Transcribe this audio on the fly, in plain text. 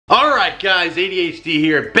Alright guys, ADHD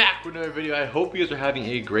here, back with another video. I hope you guys are having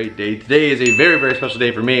a great day. Today is a very, very special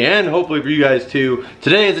day for me and hopefully for you guys too.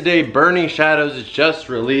 Today is the day Burning Shadows is just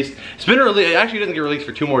released. It's been released, it actually doesn't get released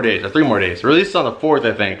for 2 more days, or 3 more days. Released on the 4th,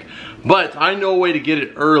 I think. But I know a way to get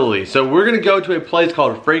it early. So we're gonna go to a place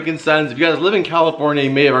called Frankenstein's. If you guys live in California, you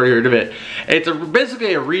may have already heard of it. It's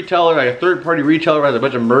basically a retailer, like a third-party retailer, has a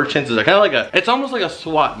bunch of merchants. It's kind of like it's almost like a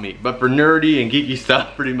swap meet, but for nerdy and geeky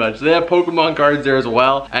stuff, pretty much. They have Pokemon cards there as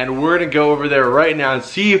well, and we're gonna go over there right now and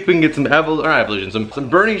see if we can get some some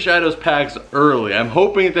Burning Shadows packs early. I'm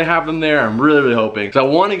hoping that they have them there. I'm really, really hoping. So I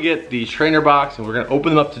want to get the trainer box, and we're gonna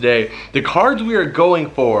open them up today. The cards we are going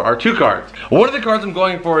for are 2 cards. One of the cards I'm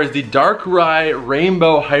going for is the Darkrai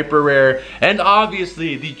Rainbow Hyper Rare, and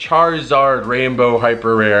obviously the Charizard Rainbow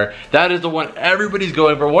Hyper Rare. That is the one everybody's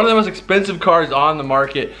going for. One of the most expensive cards on the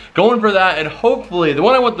market. Going for that, and hopefully the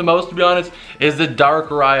one I want the most, to be honest, is the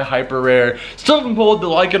Darkrai Hyper Rare. Still haven't pulled the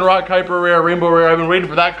Lycanroc Hyper Rare, Rainbow Rare. I've been waiting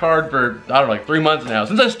for that card for, I don't know, like 3 months now.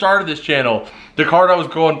 Since I started this channel, the card I was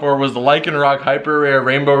going for was the Lycanroc Hyper Rare,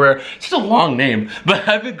 Rainbow Rare. It's just a long name, but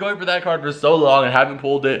I've been going for that card for so long and haven't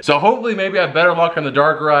pulled it. So hopefully maybe I have better luck on the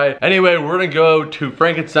Darkrai. Anyway, we're gonna go to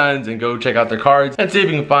Frankenstein's and go check out their cards and see if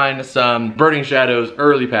we can find some Burning Shadows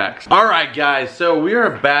early packs. All right, guys, so we are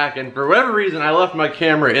back, and for whatever reason, I left my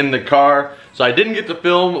camera in the car, so I didn't get to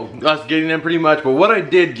film us getting them pretty much, but what I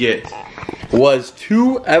did get was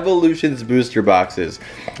 2 Evolutions booster boxes.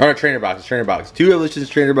 Or trainer boxes. 2 Evolutions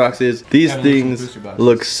trainer boxes. These things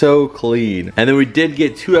look so clean. And then we did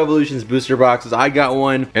get 2 Evolutions booster boxes. I got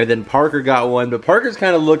one, and then Parker got one. But Parker's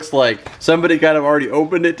kind of looks like somebody kind of already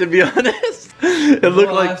opened it, to be honest. It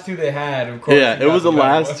looked like the last 2 they had, of course. Yeah, it was the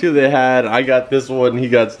last 2 they had. I got this one, he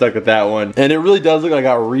got stuck with that one. And it really does look like I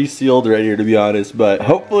got resealed right here, to be honest. But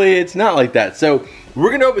hopefully it's not like that. So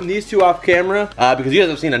we're gonna open these 2 off camera because you guys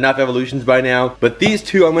have seen enough Evolutions by now. But these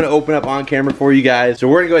 2 I'm gonna open up on camera for you guys. So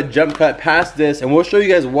we're gonna go ahead and jump cut past this, and we'll show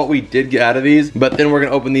you guys what we did get out of these. But then we're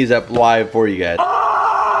gonna open these up live for you guys.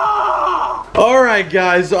 Alright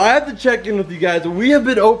guys, so I have to check in with you guys. We have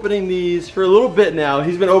been opening these for a little bit now.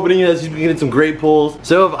 He's been opening this, he's been getting some great pulls.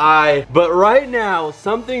 So have I. But right now,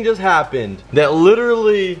 something just happened that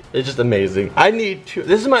literally is just amazing. I need 2.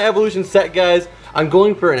 This is my Evolution set, guys. I'm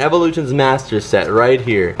going for an Evolutions Master set right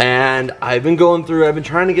here. And I've been going through, I've been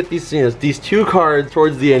trying to get these 2 cards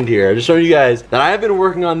towards the end here. I'm just showing you guys that I have been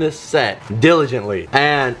working on this set diligently.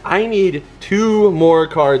 And I need 2 more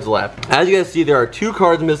cards left. As you guys see, there are 2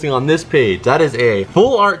 cards missing on this page. That is a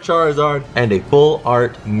full art Charizard and a full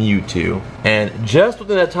art Mewtwo. And just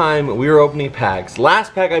within that time, we were opening packs.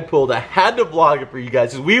 Last pack I pulled, I had to vlog it for you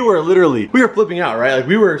guys, because we were flipping out, right? Like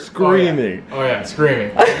we were screaming. Oh yeah,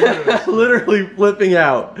 screaming. Literally flipping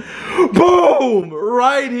out. Boom!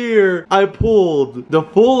 Right here, I pulled the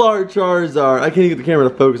full art Charizard. I can't even get the camera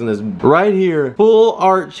to focus on this. Right here, full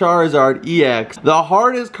art Charizard EX. The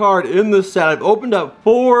hardest card in the set. I've opened up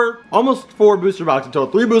almost 4 booster boxes in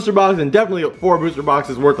total. 3 booster boxes and definitely 4 booster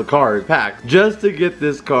boxes worth of cards packed just to get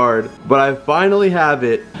this card. But I finally have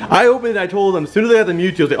it. I opened it, I told him as soon as I got the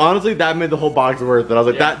Mewtwo, I was like, honestly, that made the whole box worth it. I was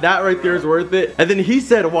like, that right there is worth it. And then he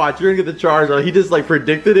said, watch, you're gonna get the Charizard. He just like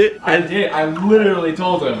predicted it. I did. I literally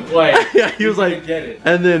told him, like, yeah, he was like, get it.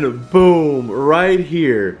 And then boom, right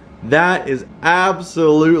here. That is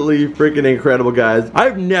absolutely freaking incredible, guys.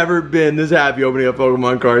 I've never been this happy opening up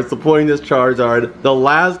Pokemon cards, deploying this Charizard, the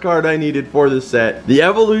last card I needed for the set. The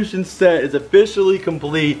Evolution set is officially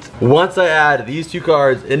complete once I add these 2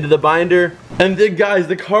 cards into the binder. And then, guys,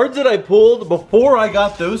 the cards that I pulled before I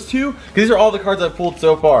got those 2, because these are all the cards I've pulled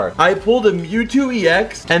so far. I pulled a Mewtwo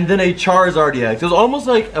EX and then a Charizard EX. It was almost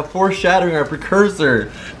like a foreshadowing or a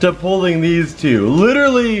precursor to pulling these 2.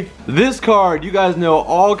 Literally, this card, you guys know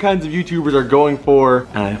all kinds of YouTubers are going for,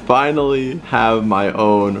 and I finally have my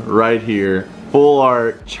own right here. Full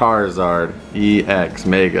art Charizard EX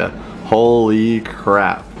Mega. Holy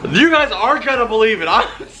crap. You guys aren't gonna believe it.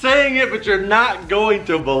 I'm saying it, but you're not going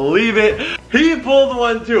to believe it. He pulled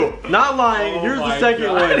one too. Not lying. Here's the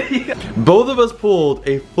second one. Both of us pulled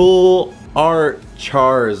a full art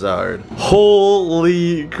Charizard.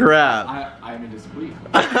 Holy crap. I'm in disbelief.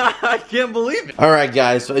 I can't believe it. Alright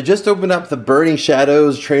guys, so I just opened up the Burning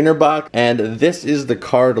Shadows trainer box, and this is the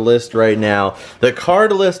card list right now. The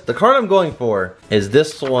card I'm going for is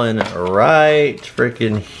this one right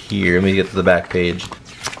freaking here. Let me get to the back page.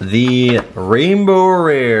 The Rainbow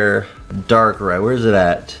Rare Darkrai. Where's it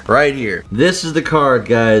at? Right here. This is the card,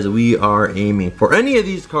 guys, we are aiming for. Any of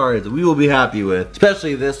these cards we will be happy with,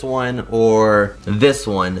 especially this one or this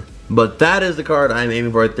one. But that is the card I'm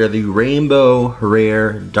aiming for right there, the Rainbow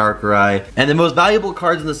Rare Darkrai. And the most valuable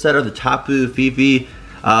cards in the set are the Tapu, Fifi,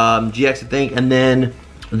 GX, I think, and then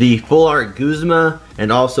the Full Art Guzma,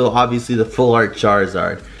 and also obviously the Full Art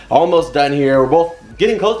Charizard. Almost done here. We're both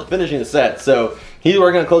getting close to finishing the set, so he's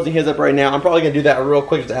working on closing his up right now. I'm probably gonna do that real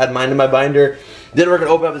quick just to add mine to my binder. Then we're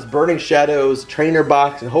gonna open up this Burning Shadows trainer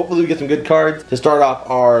box, and hopefully we get some good cards to start off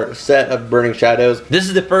our set of Burning Shadows. This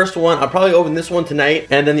is the first one. I'll probably open this one tonight,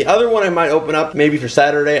 and then the other one I might open up maybe for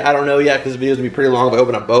Saturday. I don't know yet because the video's gonna be pretty long if I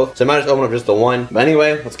open up both. So I might just open up just the one. But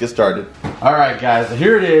anyway, let's get started. All right, guys, so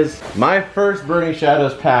here it is. My first Burning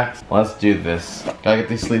Shadows pack. Let's do this. Gotta get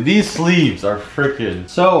these sleeves. These sleeves are freaking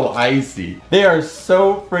so icy. They are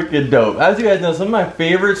so freaking dope. As you guys know, some of my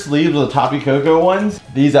favorite sleeves are the Toppy Cocoa ones.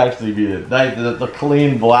 These actually beat it. The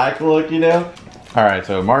clean black look, you know? All right,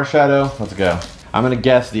 so Mars Shadow, let's go. I'm gonna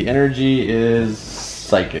guess the energy is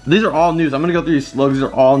Psychic. These are all new. I'm gonna go through these slugs. These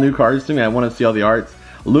are all new cards to me. I wanna see all the arts.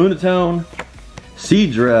 Lunatone,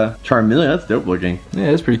 Seadra, Charmeleon, that's dope looking. Yeah,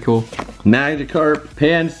 that's pretty cool. Magikarp,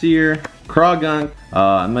 Panseer, Krogunk,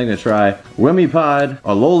 I'm not gonna try. Wimmipod,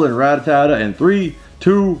 Alolan Rattata, and 3,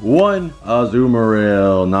 2, 1,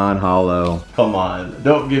 Azumarill, non-hollow. Come on,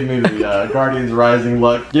 don't give me the Guardians Rising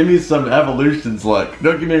luck. Give me some Evolutions luck.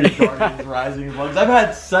 Don't give me any Guardians Rising luck. I've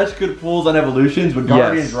had such good pulls on Evolutions, but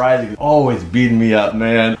Guardians Rising is always beating me up,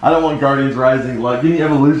 man. I don't want Guardians Rising luck. Give me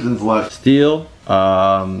Evolutions luck. Steel,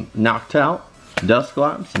 Noctowl,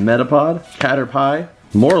 Dusclops, Metapod, Caterpie,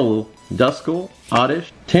 Mortal, Duskull,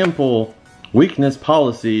 Oddish, Temple, Weakness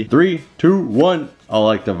Policy, 3, 2, 1.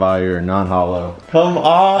 Electivire, non-hollow. Come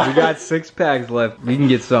on! We got 6 packs left. We can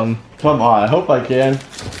get some. Come on, I hope I can.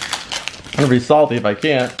 I'm gonna be salty if I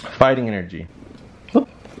can't. Fighting Energy. Whoop.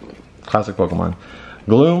 Classic Pokemon.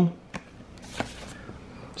 Gloom.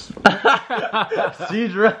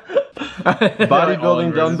 Seadra.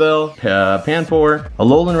 Bodybuilding Dumbbell. Panpour.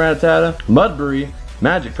 Alolan Rattata. Mudbury.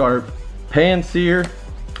 Magikarp. Panseer.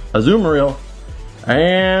 Azumarill.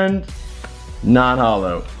 And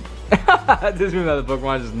non-hollow. This means that the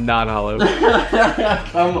Pokemon is not hollow.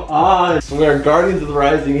 Come on! I swear, Guardians of the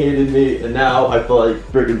Rising hated me, and now I feel like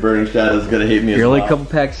freaking Burning Shadows is gonna hate me as well. You're only a couple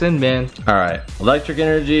packs in, man. Alright, Electric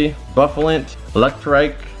Energy, Buffalint,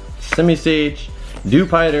 Electrike, Simisage,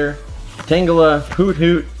 Dewpider, Tangela, Hoot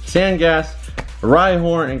Hoot, Sandgas,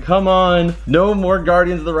 Rhyhorn, and come on! No more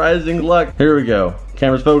Guardians of the Rising luck! Here we go.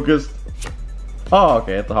 Camera's focused. Oh,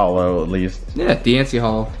 okay, it's a hollow at least. Yeah, the Antsy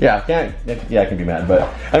Hollow. Yeah, I can be mad, but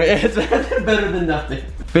I mean, it's better than nothing.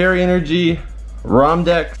 Fairy Energy,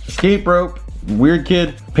 Romdex, Escape Rope, Weird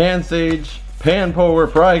Kid, Pansage, Panpour,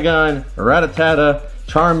 Frygon, Rattata,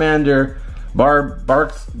 Charmander,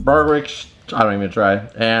 Barwix, I don't even try.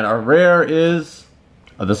 And our rare is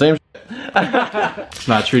the same. It's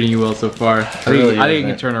not treating you well so far. I think it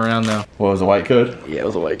can turn around though. What was a white code? Yeah, it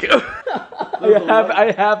was a white code.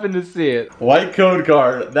 I happened to see it. White code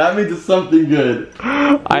card. That means it's something good.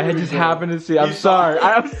 I just happened to see it. I'm sorry.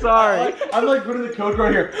 I'm sorry. I'm like putting the code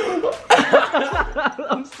card here.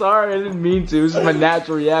 I'm sorry. I didn't mean to. This is my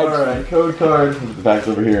natural reaction. Alright, code card. The back's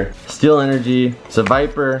over here. Steel Energy,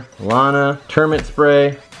 Seviper, Lana, Termite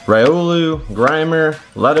Spray, Riolu, Grimer,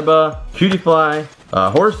 Lediba, Cutiefly,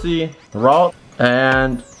 Horsey, Ralt,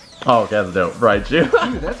 and oh, okay, that's dope. Raichu.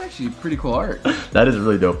 Dude, that's actually pretty cool art. That is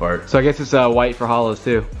really dope art. So I guess it's white for hollows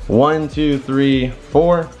too. 1, 2, 3,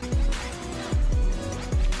 4.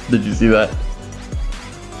 Did you see that?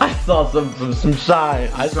 I saw some shine.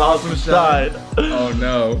 I saw some shine. Oh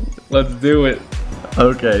no. Let's do it.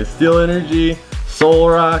 Okay, Steel Energy,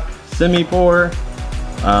 Solrock, Simipour,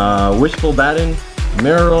 Wishful Baton,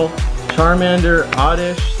 Marill, Charmander,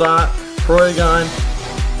 Oddish, Sot, Porygon.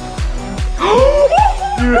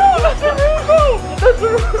 Dude, that's a reroll! That's a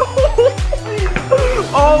reroll!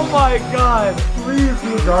 Oh my god! Please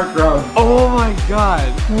do Darkrai. Oh my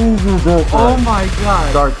god! Please do Darkrai. Oh my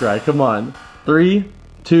god! Darkrai, come on. 3,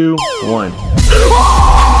 2, 1.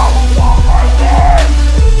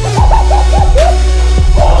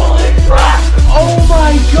 Holy crap! Oh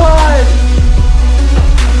my god!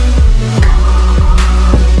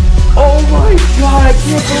 Oh my god! I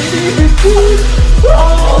can't believe it, dude!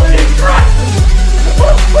 Holy crap!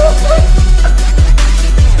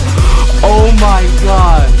 Oh my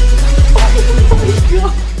god! Oh my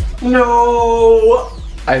god! No!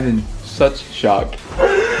 I'm in such shock.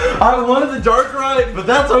 I wanted the Darkrai, but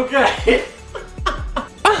that's okay.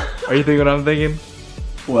 Are you thinking what I'm thinking?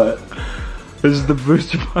 What? This is the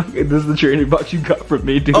booster box. This is the training box you got from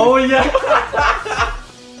me, dude. Oh yeah!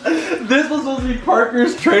 This was supposed to be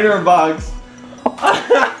Parker's trainer box.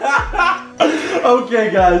 Okay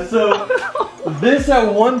guys, so this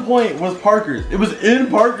at one point was Parker's. It was in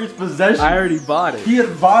Parker's possession. I already bought it. He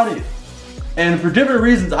had bought it. And for different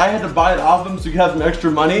reasons, I had to buy it off him so he could have some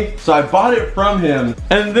extra money. So I bought it from him.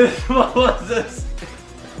 And this, what was this?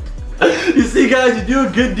 You see, guys, you do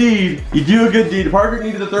a good deed. You do a good deed. Parker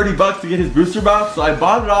needed the 30 bucks to get his booster box, so I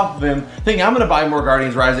bought it off of him, thinking I'm gonna buy more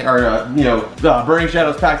Guardians Rising, or Burning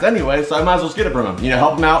Shadows packs anyway, so I might as well just get it from him. You know,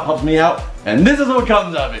 help him out, helps me out, and this is what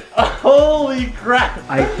comes of it. Holy crap!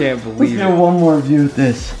 I can't believe it. Let's get one more view of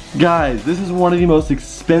this. Guys, this is one of the most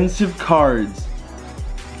expensive cards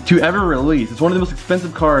to ever release. It's one of the most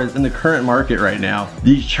expensive cards in the current market right now.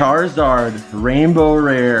 The Charizard Rainbow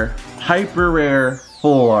Rare, Hyper Rare,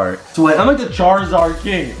 Full Art. So wait, I'm like the Charizard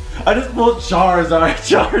king. I just pulled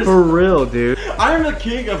Charizard. For real, dude. I'm the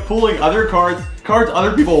king of pulling other cards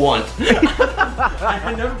other people want.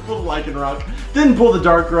 I never pulled Lycanroc, didn't pull the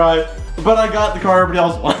Darkrai, but I got the card everybody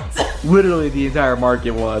else wants. Literally the entire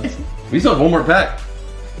market wants. We still have one more pack.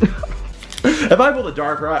 If I pulled a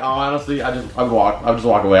Darkrai, honestly, I would just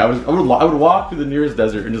walk away. I would walk to the nearest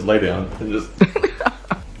desert and just lay down and just.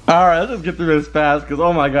 All right, let's just get through this fast because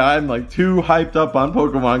oh my god, I'm like too hyped up on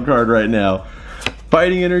Pokemon card right now.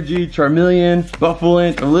 Fighting Energy, Charmeleon,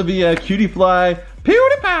 Buffalint, Olivia, Cutiefly,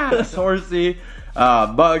 PewDiePie, Horsey,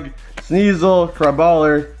 Bug, Sneasel,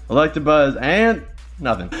 Crabballer, Electabuzz, and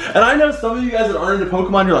nothing. And I know some of you guys that aren't into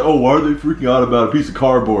Pokemon, you're like, oh, why are they freaking out about a piece of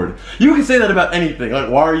cardboard? You can say that about anything. Like,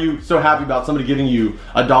 why are you so happy about somebody giving you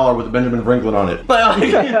 $1 with a Benjamin Franklin on it? But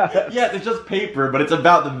like, yeah, it's just paper, but it's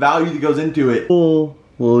about the value that goes into it.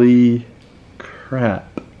 Holy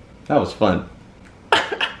crap. That was fun.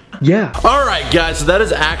 Yeah. Alright guys, so that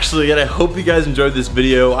is actually it. I hope you guys enjoyed this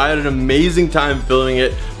video. I had an amazing time filming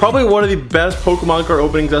it. Probably one of the best Pokemon card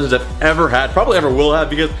opening sessions I've ever had. Probably ever will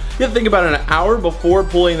have, because you have to think about it, an hour before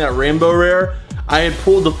pulling that Rainbow Rare, I had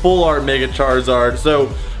pulled the Full Art Mega Charizard.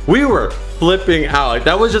 So we were flipping out. Like,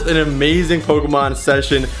 that was just an amazing Pokemon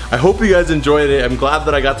session. I hope you guys enjoyed it. I'm glad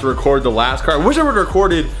that I got to record the last card. I wish I would have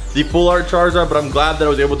recorded the Full Art Charizard, but I'm glad that I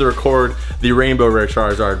was able to record the Rainbow Rare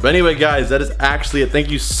Charizard. But anyway, guys, that is actually it. Thank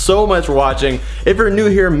you so much for watching. If you're new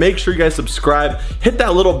here, make sure you guys subscribe. Hit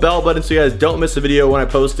that little bell button so you guys don't miss a video when I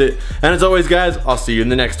post it. And as always, guys, I'll see you in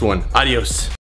the next one. Adios.